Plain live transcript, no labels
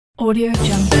Audio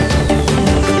Jungle.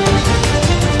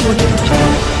 Audio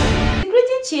Jungle.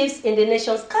 Security chiefs in the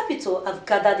nation's capital have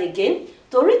gathered again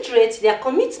to reiterate their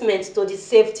commitment to the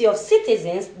safety of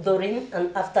citizens during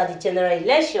and after the general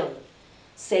election,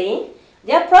 saying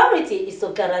their priority is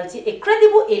to guarantee a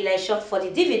credible election for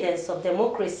the dividends of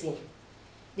democracy.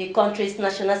 The country's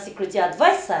national security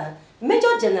advisor,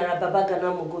 Major General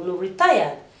Babagana Monguno,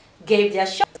 retired, gave their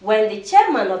shot when the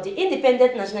chairman of the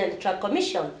Independent National Electoral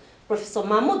Commission, Professor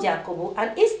Mahmood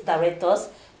and its directors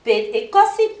paid a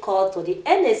courtesy call to the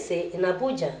NSA in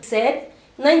Abuja. He said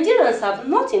Nigerians have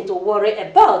nothing to worry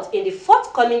about in the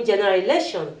forthcoming general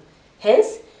election.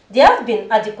 Hence, there have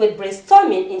been adequate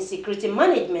brainstorming in security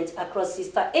management across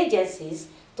sister agencies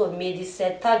to meet the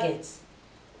set targets.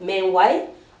 Meanwhile,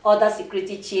 other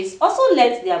security chiefs also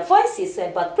lent their voices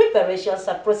about preparations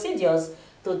and procedures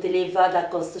to deliver their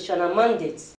constitutional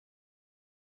mandates.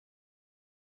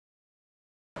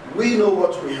 We know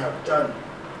what we have done.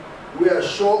 We are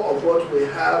sure of what we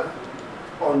have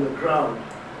on the ground.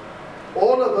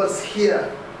 All of us here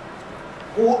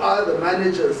who are the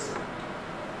managers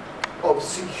of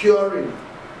securing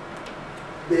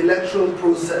the electoral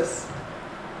process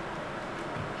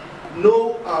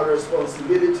know our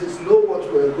responsibilities, know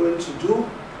what we're going to do.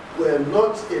 We're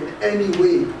not in any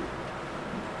way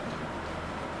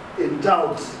in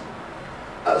doubt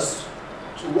as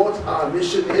to what our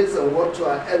mission is and what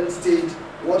our end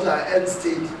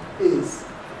state is.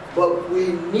 But we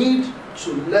need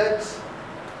to let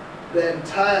the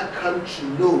entire country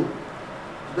know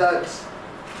that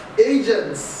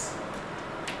agents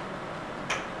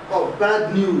of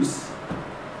bad news,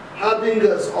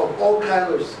 harbingers of all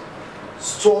kinds of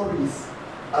stories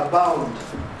abound.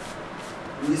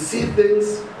 We see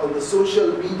things on the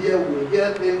social media, we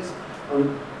hear things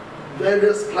on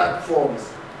various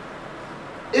platforms.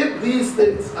 If these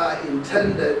things are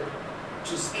intended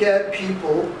to scare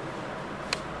people,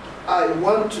 I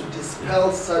want to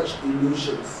dispel such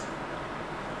illusions.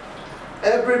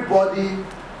 Everybody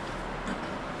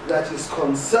that is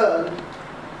concerned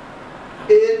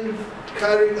in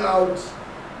carrying out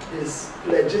his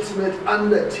legitimate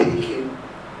undertaking,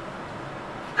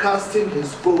 casting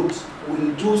his vote,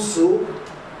 will do so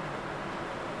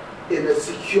in a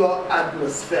secure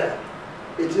atmosphere.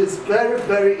 It is very,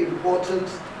 very important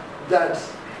that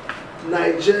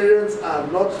Nigerians are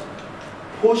not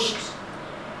pushed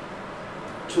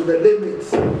to the limit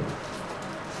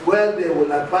where they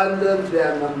will abandon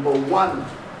their number one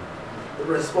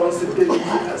responsibility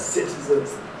as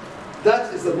citizens.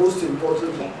 That is the most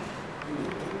important thing.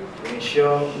 To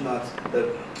ensure that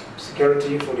the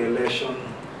security for the election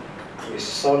is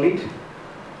solid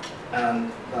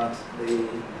and that the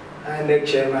INEC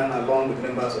chairman, along with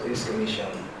members of this commission,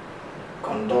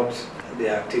 conduct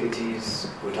their activities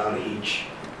without a hitch.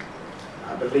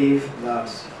 I believe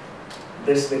that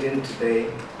this meeting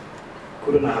today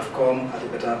couldn't have come at a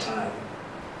better time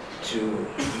to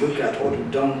look at what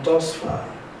we've done thus far,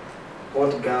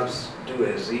 what gaps do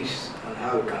exist, and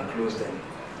how we can close them.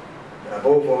 But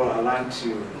above all, I'd like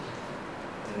to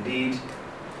indeed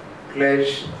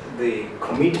pledge the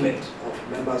commitment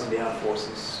of members of the armed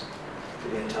forces to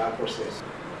the entire process.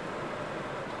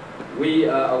 We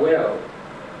are aware of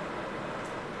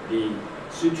the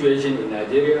situation in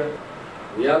Nigeria.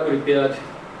 We are prepared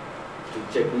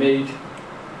to checkmate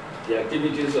the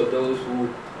activities of those who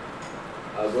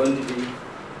are going to be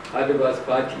adverse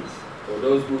parties, or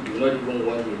those who do not even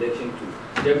want the election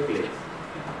to take place,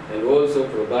 and also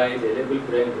provide a level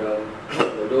playing ground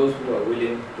for those who are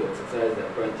willing to exercise their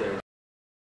franchise.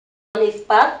 On his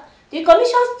part, the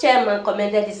Commission's chairman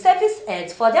commended the service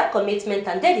heads for their commitment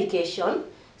and dedication,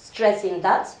 stressing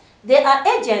that they are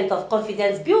agents of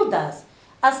confidence builders.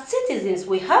 As citizens,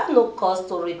 we have no cause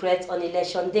to regret on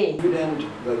election day. Confident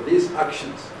that these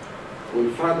actions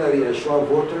will further reassure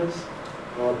voters,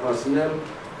 our personnel,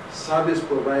 service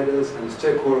providers and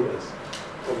stakeholders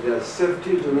of their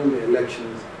safety during the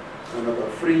elections and of a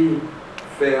free,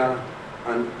 fair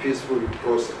and peaceful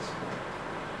process.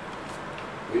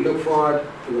 We look forward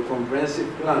to a comprehensive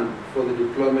plan for the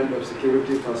deployment of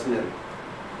security personnel,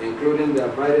 including their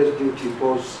various duty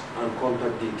posts and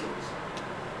contact details.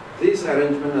 This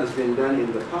arrangement has been done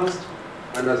in the past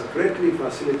and has greatly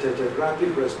facilitated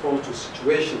rapid response to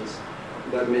situations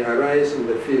that may arise in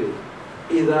the field,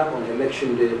 either on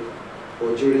election day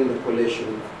or during the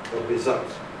collation of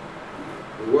results.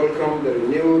 We welcome the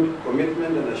renewed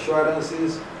commitment and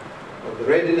assurances of the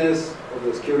readiness of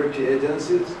the security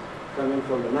agencies coming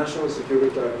from the National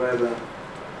Security Advisor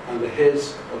and the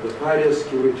heads of the various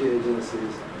security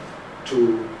agencies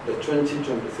to the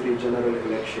 2023 general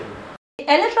election. The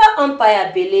electoral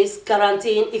umpire believes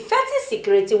guaranteeing effective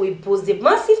security will boost the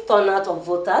massive turnout of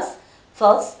voters.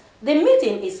 Thus, the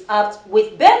meeting is apt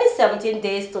with barely 17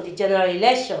 days to the general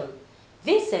election.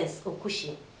 Vincent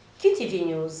Okushi, QTV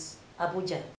News,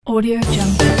 Abuja. Audio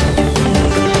Jungle.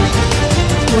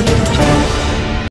 Audio Jungle.